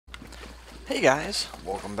Hey guys,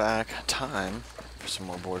 welcome back. Time for some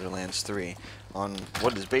more Borderlands 3 on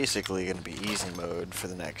what is basically going to be easy mode for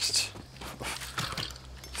the next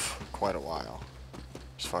quite a while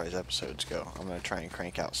as far as episodes go. I'm going to try and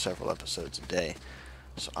crank out several episodes a day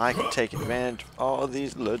so I can take advantage of all of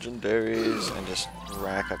these legendaries and just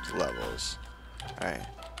rack up the levels. Alright,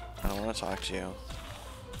 I don't want to talk to you.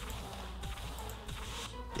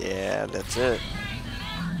 Yeah, that's it.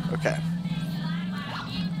 Okay.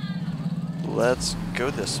 Let's go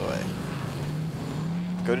this way.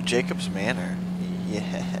 Go to Jacob's Manor.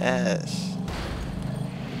 Yes.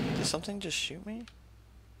 Did something just shoot me?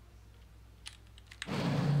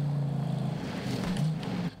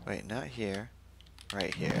 Wait, not here.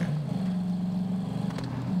 Right here.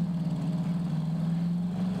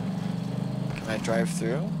 Can I drive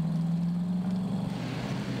through?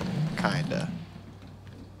 Kinda.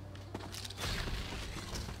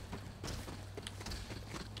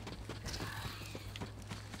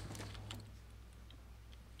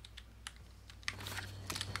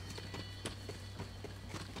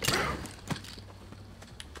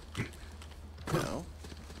 No.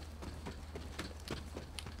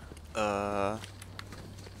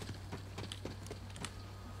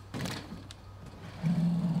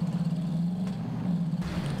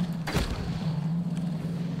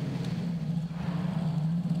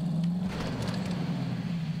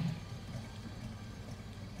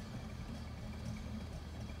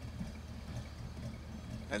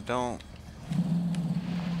 I don't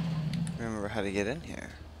remember how to get in here.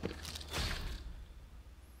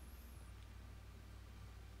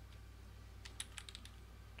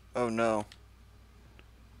 Oh no.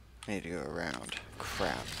 I need to go around.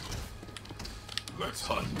 Crap. Let's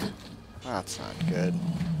hunt. That's not good.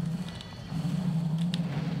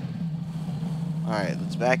 Alright,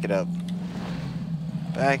 let's back it up.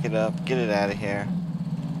 Back it up. Get it out of here.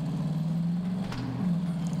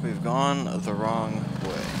 We've gone the wrong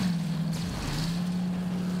way.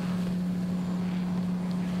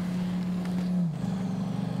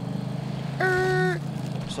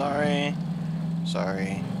 Sorry.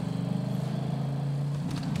 Sorry.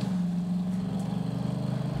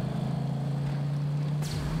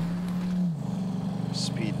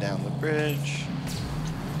 Speed down the bridge.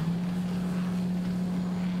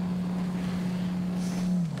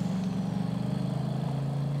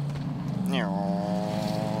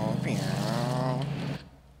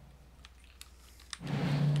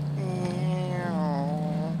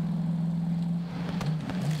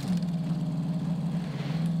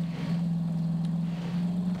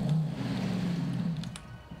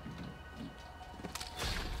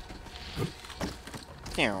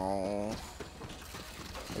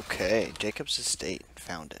 Okay, Jacob's Estate.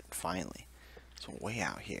 Found it, finally. It's way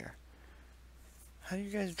out here. How do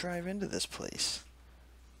you guys drive into this place?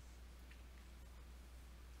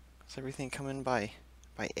 Is everything coming by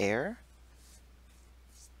air?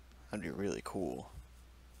 That'd be really cool.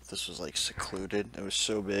 If this was like secluded. It was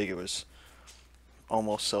so big it was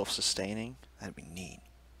almost self-sustaining. That'd be neat.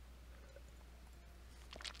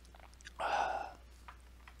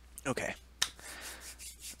 Okay.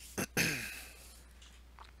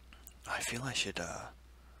 I feel I should, so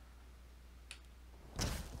the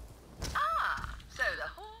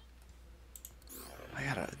whole... I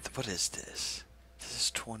gotta, what is this? This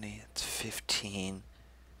is 20, it's 15.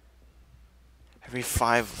 Every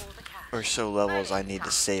 5 or so levels I need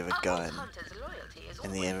to save a gun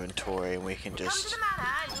in the inventory and we can just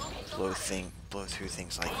blow through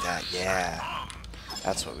things like that. Yeah.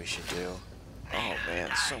 That's what we should do. Oh man,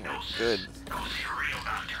 so good.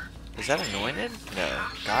 Is that anointed? No.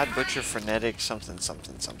 God, Butcher, Frenetic, something.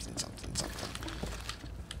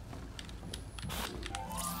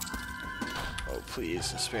 Oh,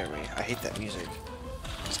 please, spare me. I hate that music.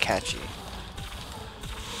 It's catchy.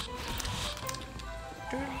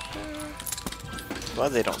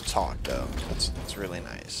 Glad they don't talk, though. That's really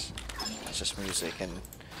nice. It's just music and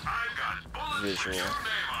visual.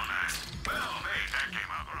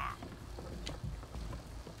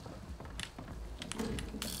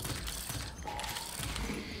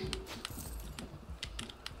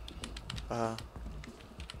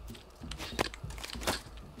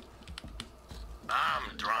 I'm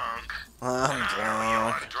drunk. I'm You're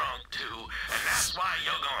drunk. drunk too, and that's why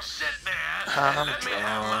you're gonna sit there I'm and let me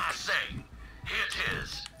have my drunk. say. Here it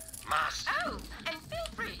is. My Oh, and feel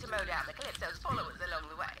free to mow down the Calypso's followers along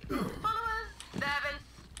the way. Followers, servants,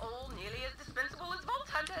 all nearly as dispensable as vault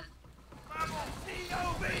hunters.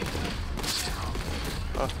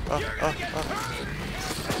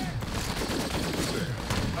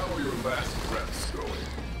 How are your last breaths going?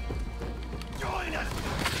 Join us!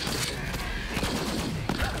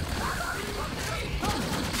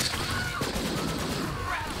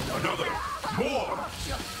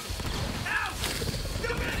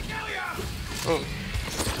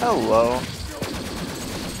 Hello.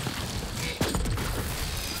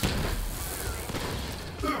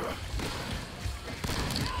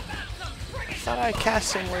 I thought I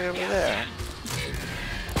cast him way over there.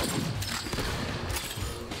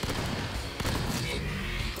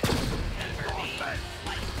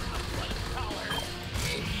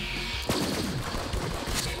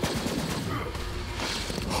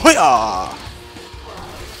 Hoo-yah!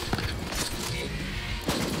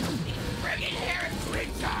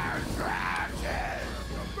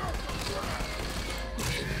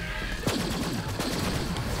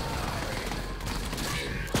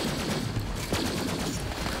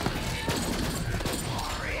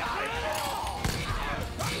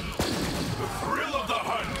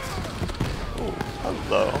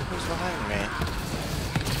 Hello, who's behind me?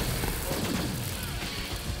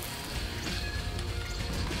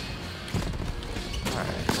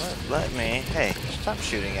 Alright, let me... Hey, stop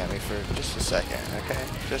shooting at me for just a second, okay?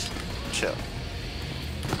 Just chill.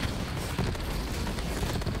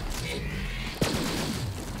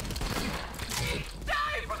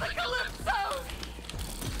 Die for the Calypso!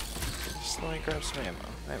 Just let me grab some ammo.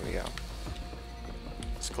 There we go.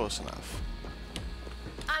 It's close enough.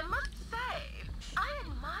 I must say, I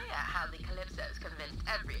admire how the Calypsos convinced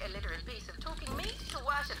every illiterate piece of talking meat to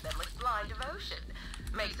worship them with blind devotion.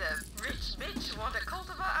 Makes a rich bitch want a cult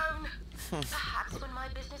of her own. Perhaps when my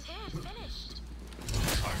business here is finished.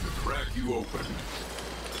 Time to crack you open.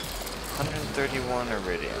 131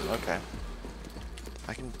 iridium. Okay.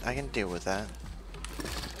 I can deal with that.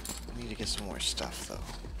 I need to get some more stuff though.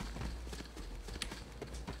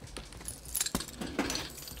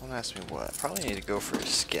 Don't ask me what. Probably need to go for a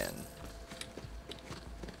skin.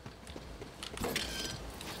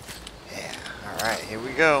 Yeah. Alright, here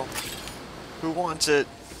we go. Who wants it?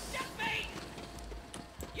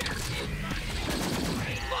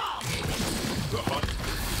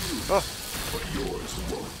 Oh. But yours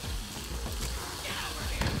won't.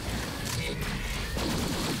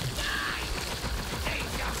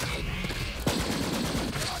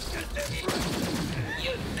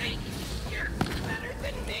 You think you're better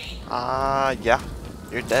than me? Yeah.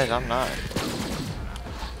 You're dead, I'm not.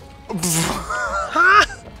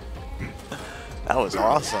 That was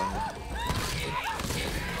awesome.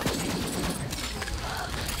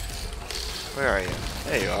 Where are you?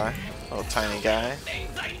 There you are, little tiny guy.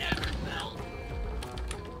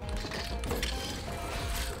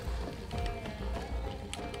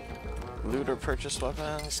 Loot or purchase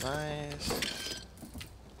weapons, nice.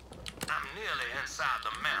 I'm nearly inside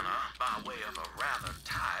the manor by way of a rather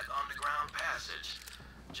tight underground passage.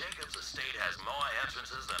 Jacob's estate has more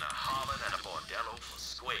entrances than a harlot and a bordello for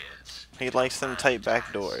squids. He likes them tight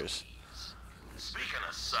back doors. Speaking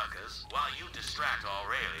of suckers, while you distract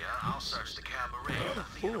Aurelia, I'll search the cabaret in the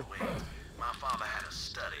theater wing. My father had a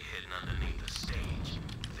study hidden underneath the stage.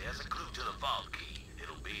 If there's a clue to the vault key,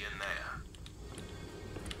 it'll be in there.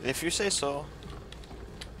 If you say so.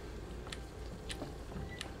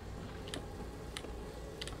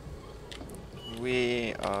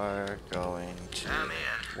 We are going to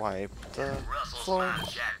wipe the floor. My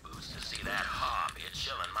jackboots to see that harpy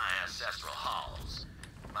chilling my ancestral halls.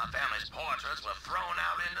 My family's portraits were thrown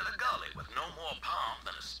out into the gully with no more pomp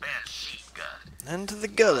than a spent sheep gut. Into the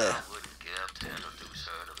gully. I wouldn't give to introduce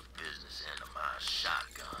her to the business end of my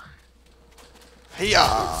shotgun.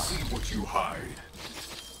 Hiya! See what you hide.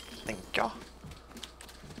 Thank ya.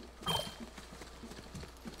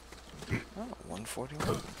 Oh,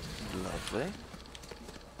 141. Lovely.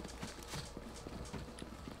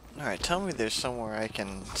 Alright, tell me there's somewhere I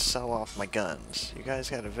can sell off my guns. You guys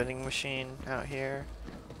got a vending machine out here?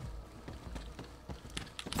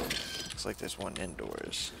 Looks like there's one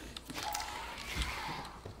indoors.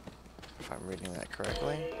 If I'm reading that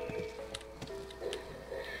correctly.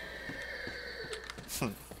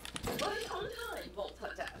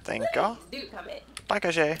 Thank ya.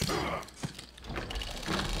 Package. That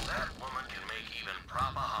woman can make even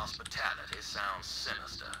proper hospitality sound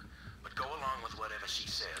sinister. But go along with whatever she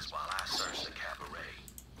says while I search the cabaret.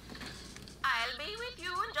 I'll be with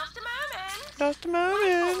you in just a moment. Just a Why call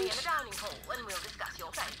me in moment. the dining hall and we'll discuss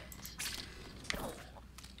your favourites.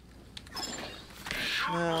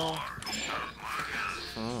 No.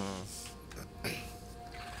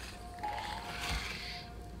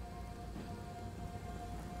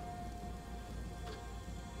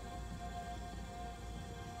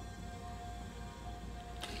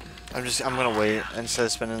 I'm gonna wait instead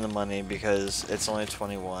of spending the money because it's only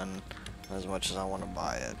 21. As much as I want to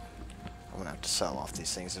buy it, I'm gonna have to sell off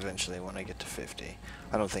these things eventually when I get to 50.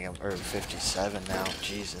 I don't think I'm, or 57 now.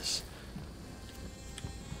 Jesus.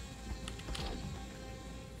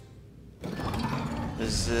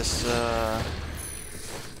 Is this,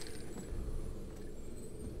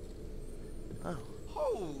 Oh.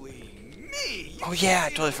 Holy me! Oh yeah, I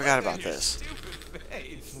totally forgot about this.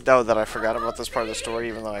 That I forgot about this part of the story,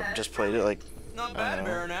 even though I just played it like, Not I bad, don't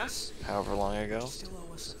know, Baroness. however long ago. Still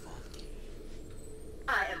owe us a vault key.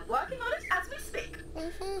 I am working on it as we speak.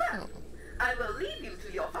 Well, I will leave you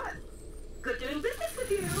to your fun. Good doing business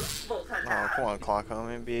with you, Vault Hunter. Oh, come on, Clock Home,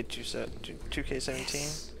 NBA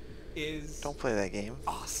 2K17. Is Don't play that game.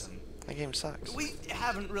 awesome. That game sucks. We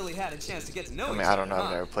haven't really had a chance to get to know I mean, each I other, don't know, I've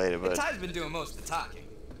huh? never played it, but Ty's been doing most of the talking.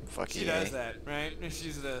 fuck She EA. does that, right?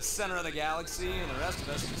 She's the center of the galaxy, and the rest of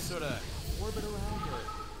us just sort of orbit around her.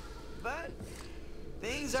 But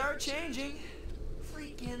things are changing.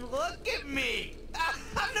 Freaking look at me!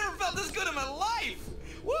 I've never felt this good in my life!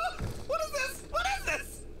 Woo! What is this? What is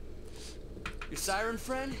this? Your siren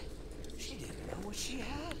friend? She didn't know what she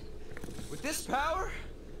had. With this power,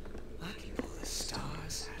 I can pull the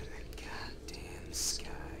stars out of the goddamn sky.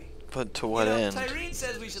 But to what You know, end? Tyreen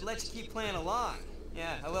says we should let you keep playing along.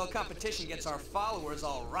 Yeah, a little competition gets our followers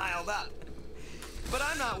all riled up. But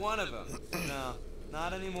I'm not one of them. No,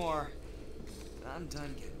 not anymore. I'm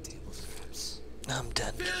done getting table scraps. I'm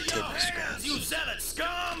done Fill getting your table hands, scraps. you zealot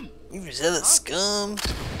scum! You zealot scum.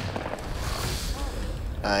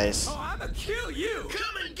 Nice. Oh, I'ma kill you!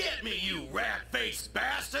 Come and get me, you rat-faced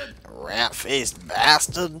bastard! Rat-faced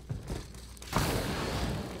bastard.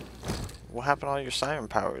 What happened to all your siren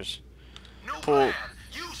powers? No Pull. plan.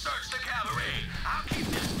 You search the cabaret. I'll keep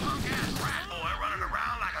this punk-ass rat boy running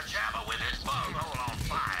around like a jabber with his bunghole on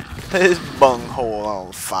fire. His bunghole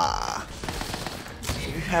on fire.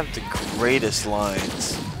 You have the greatest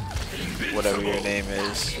lines. Whatever your name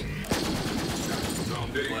is.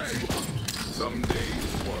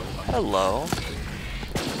 Hello.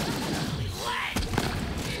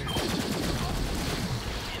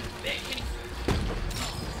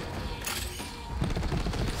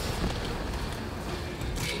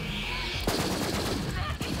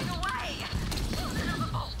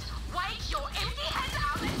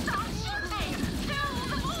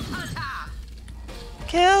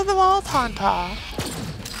 Kill the Vault Hunter.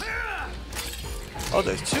 Oh,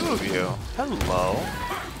 there's two of you. Hello.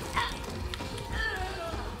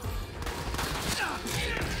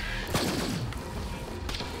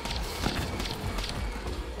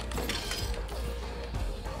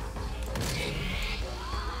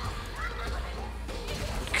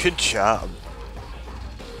 Good job.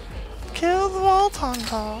 Kill the Vault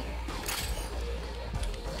Hunter.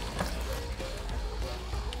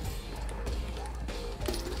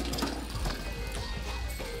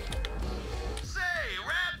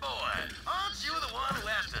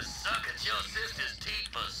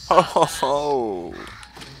 Oh,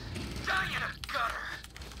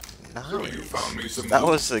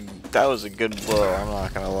 nice. That was a good blow. I'm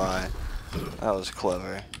not gonna lie. That was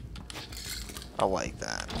clever. I like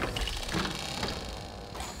that.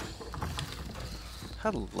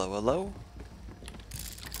 Hello, hello.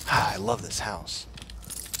 Ah, I love this house.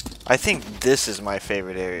 I think this is my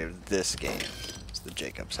favorite area of this game. It's the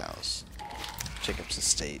Jacob's house, Jacob's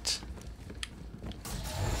estate.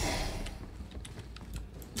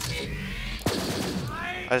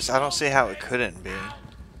 I don't see how it couldn't be. I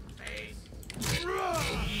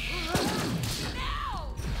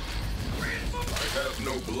have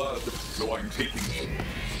no blood, so I'm taking it.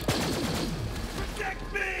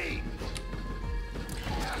 Protect me!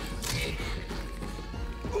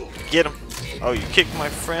 Get him! Oh, you kicked my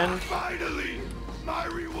friend? Finally, my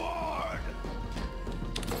reward!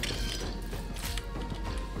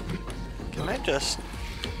 Can I just...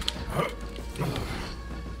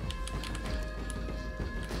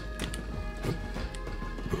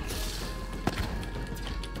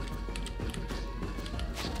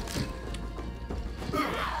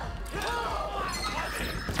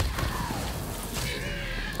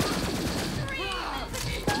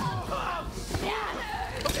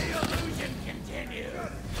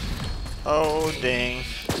 Oh, dang.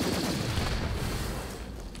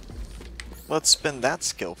 Let's spend that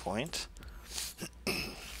skill point.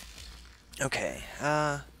 Okay,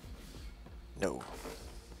 no.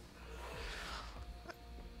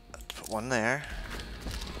 Let's put one there.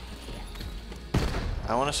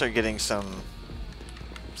 I want to start getting some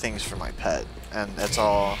things for my pet, and that's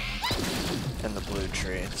all in the blue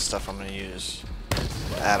tree. The stuff I'm going to use,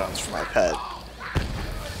 add-ons for my pet.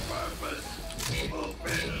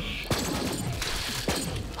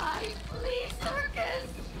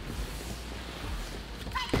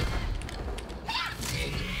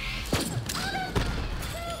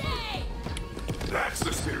 That's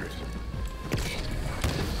the spirit.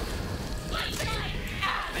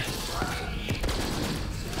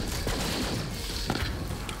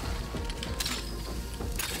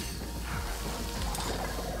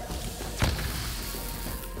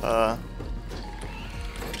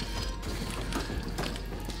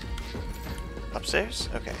 Upstairs?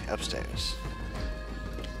 Okay, upstairs.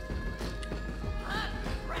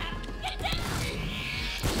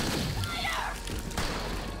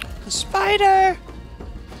 A spider!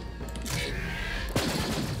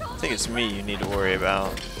 I think it's me you need to worry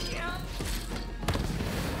about.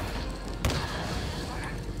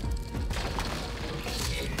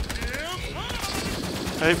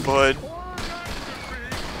 Hey, bud.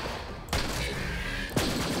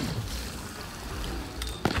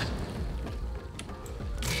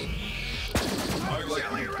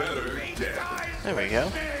 There we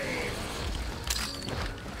go.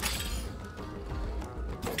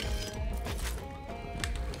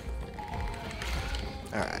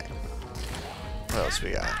 Alright. What else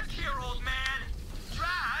we got? Back here, old man. Try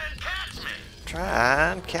and catch me.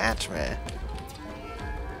 Try and catch me.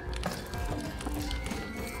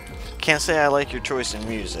 Can't say I like your choice in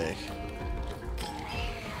music.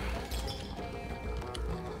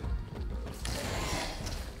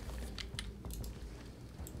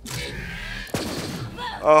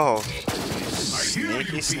 Oh,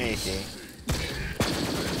 sneaky, sneaky.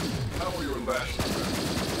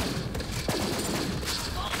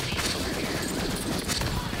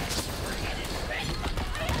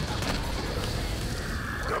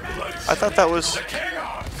 I thought that was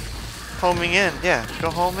homing in. Yeah,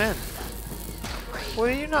 go home in.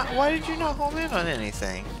 Why did you not home in on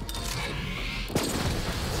anything?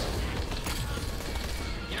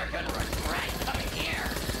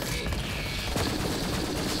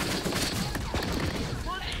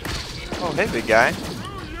 Oh, hey, big guy.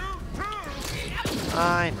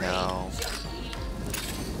 I know.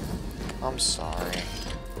 I'm sorry.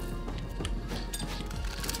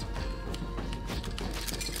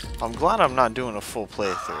 I'm glad I'm not doing a full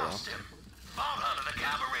playthrough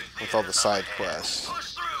with all the side quests.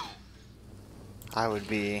 I would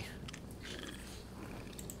be...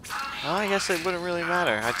 Well, I guess it wouldn't really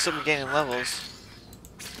matter. I'd still be gaining levels.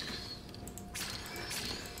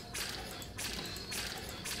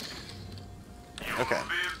 Okay.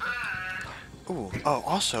 Ooh, oh,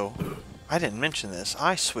 also, I didn't mention this.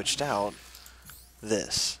 I switched out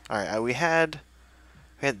this. Alright, we had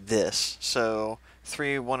this. So,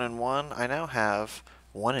 3, 1, and 1. I now have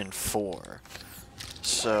 1 and 4.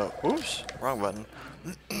 So, oops, wrong button.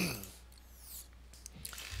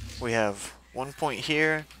 We have 1 point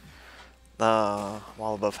here. While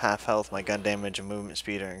above half health, my gun damage and movement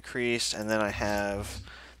speed are increased. And then I have...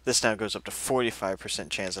 This now goes up to 45%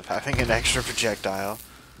 chance of having an extra projectile.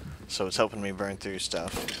 So it's helping me burn through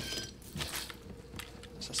stuff.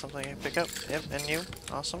 Is that something I can pick up? Yep, and you.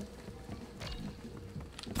 Awesome.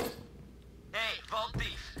 Hey, Vault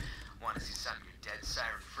Thief. Want to see something your dead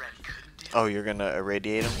siren friend couldn't do? Oh, you're gonna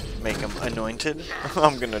irradiate him? Make him anointed?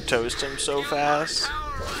 I'm gonna toast him so fast.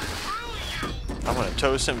 I'm gonna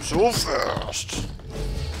toast him so fast.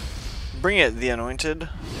 Bring it, the anointed.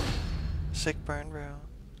 Sick burn, bro.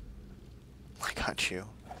 I got you.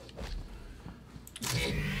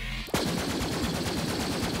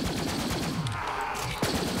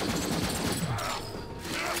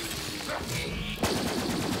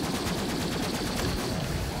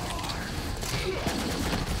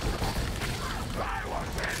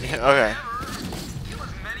 Yeah, okay. Kill as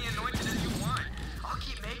many anointed as you want. I'll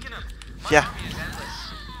keep making them. Yeah.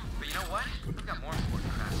 But you know what? I've got more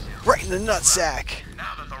important crap to do. Right in the nutsack.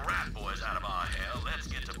 Now that the rat boy's out of our hell, let's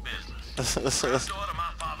get to business. Front door to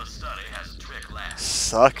my father's study has a trick lab.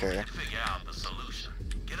 Sucker. Can't figure out the solution.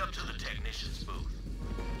 Get up to the technician's booth.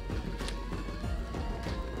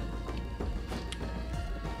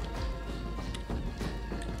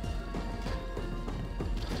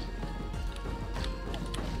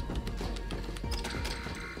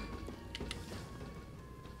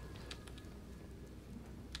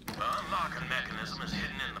 The unlocking mechanism is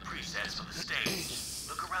hidden in the presets for the stage.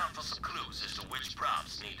 Look around for some clues as to which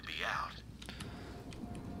props need to be out.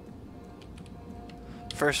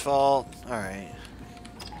 First vault. Alright.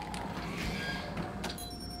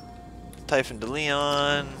 Typhon de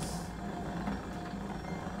Leon.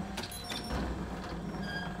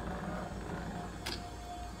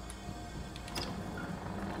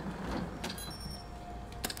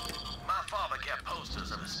 My father kept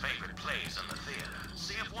posters of his favorite plays in the theater.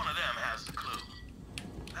 See if one of them has the clue.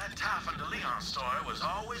 That Typhon de Leon story was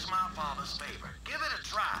always my father's favorite. Give it a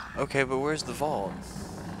try. Okay, but where's the vault?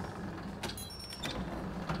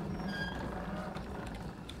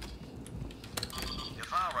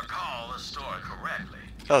 If I recall the story correctly,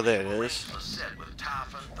 Oh, there it the is. race was set with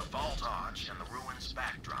Typhon, the vault arch, and the ruins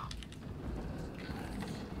backdrop.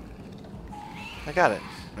 I got it,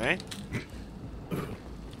 right?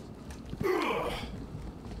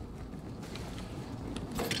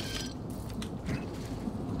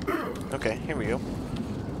 Okay, here we go.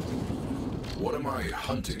 What am I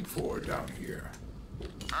hunting for down here?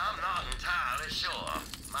 I'm not entirely sure.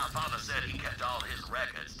 My father said he kept all his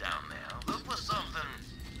records down there. Look for something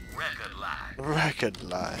record-like.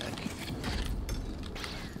 Record-like.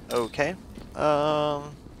 Okay. I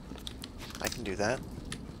can do that.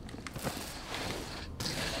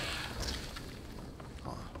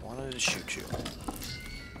 Oh, I wanted to shoot you.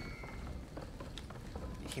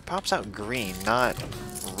 He pops out green, not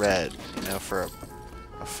red, you know, for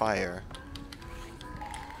a fire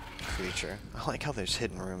creature. I like how there's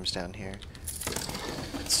hidden rooms down here.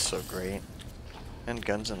 It's so great. And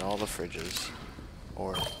guns in all the fridges.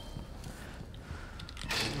 Or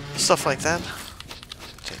stuff like that.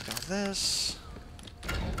 Take all this.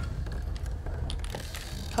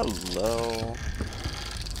 Hello.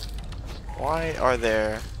 Why are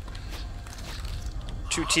there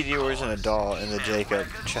 2 TDOers and a doll in the Jacob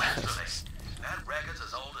chest? That record's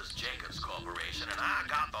as old as Jacobs Corporation, and I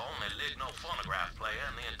got the only Ligno phonograph player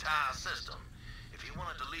in the entire system. If you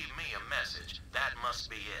wanted to leave me a message, that must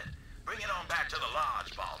be it. Bring it on back to the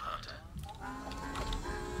lodge, Vault Hunter.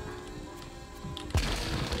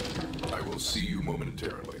 I will see you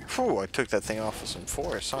momentarily. Phew, I took that thing off with some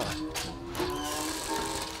force, huh?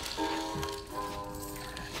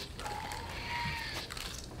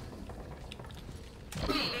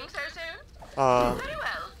 Leaving so soon? Very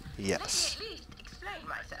well. Yes. Let me at least explain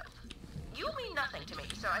myself. You mean nothing to me,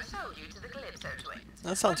 so I sold you to the Calypso twins.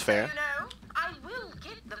 That sounds But fair. So you know, I will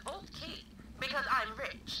get the vault key because I'm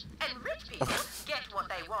rich, and rich people get what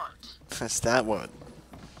they want. Is that what?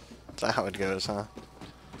 Is that how it goes, huh?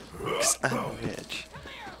 'Cause I'm rich.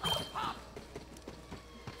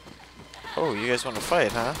 Oh, you guys want to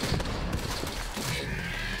fight, huh?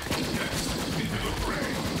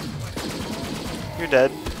 You're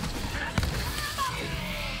dead.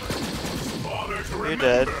 You're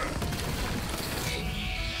dead.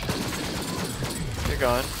 You're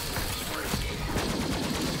gone.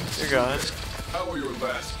 You're gone. How were your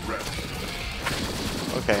last breath?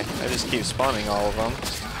 Okay, I just keep spawning all of them.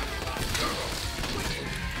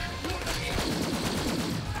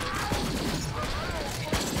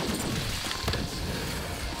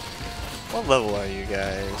 What level are you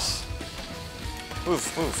guys?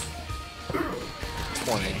 Move, move.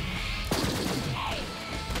 20.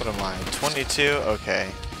 What am I? 22? Okay.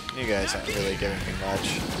 You guys aren't really giving me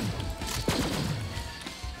much.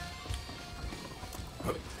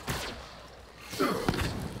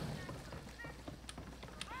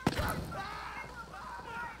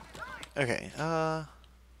 Okay, can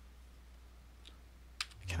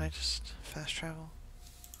I just fast travel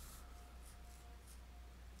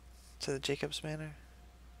to the Jacobs Manor?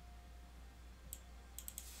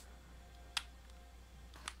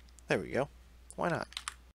 There we go. Why not?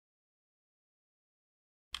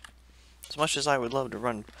 As much as I would love to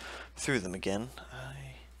run through them again,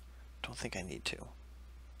 I don't think I need to.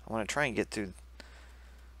 I want to try and get through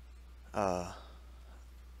the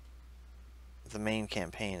main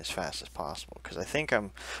campaign as fast as possible, because I think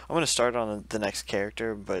I'm going to start on the next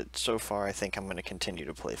character, but so far I think I'm going to continue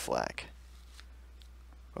to play Fl4k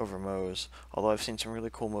over Moze, although I've seen some really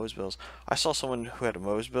cool Moze builds. I saw someone who had a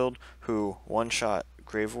Moze build who one-shot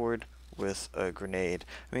Grave Ward with a grenade.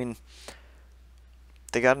 I mean,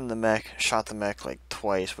 they got in the mech, shot the mech like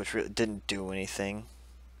twice, which really didn't do anything,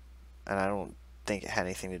 and I don't think it had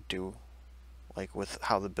anything to do like with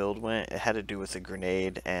how the build went. It had to do with the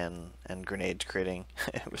grenade and grenades critting.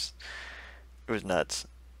 it was nuts.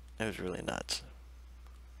 It was really nuts.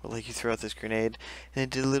 But like, you throw out this grenade and it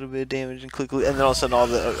did a little bit of damage and quickly, and then all of a sudden all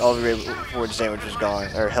the Grave Ward's damage was gone,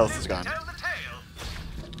 or health is gone. Tell the tale.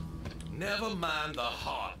 Never mind the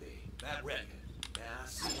heartbeat. That record. Now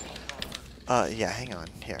I see. Yeah, hang on.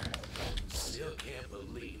 Here. Still can't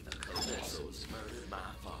believe the Calypso's murdered my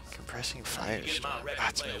father. Compressing firestorm.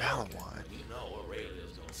 That's Malawan. You know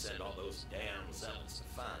Aurelia's gonna send all those damn zealots to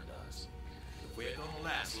find us. If we're gonna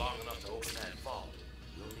last long enough to open that vault,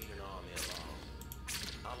 we'll need an army along.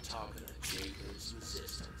 I'm talking of Jacob's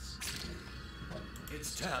resistance.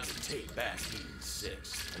 It's time to take back Eden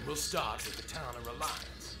 6, and we'll start with the town of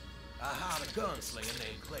Reliance. I hired a gunslinger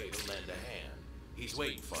named Clay to lend a hand. He's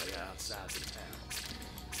waiting for you outside the town.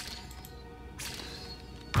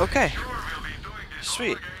 Okay.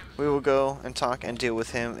 Sweet. We will go and talk and deal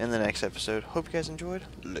with him in the next episode. Hope you guys enjoyed.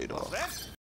 Later.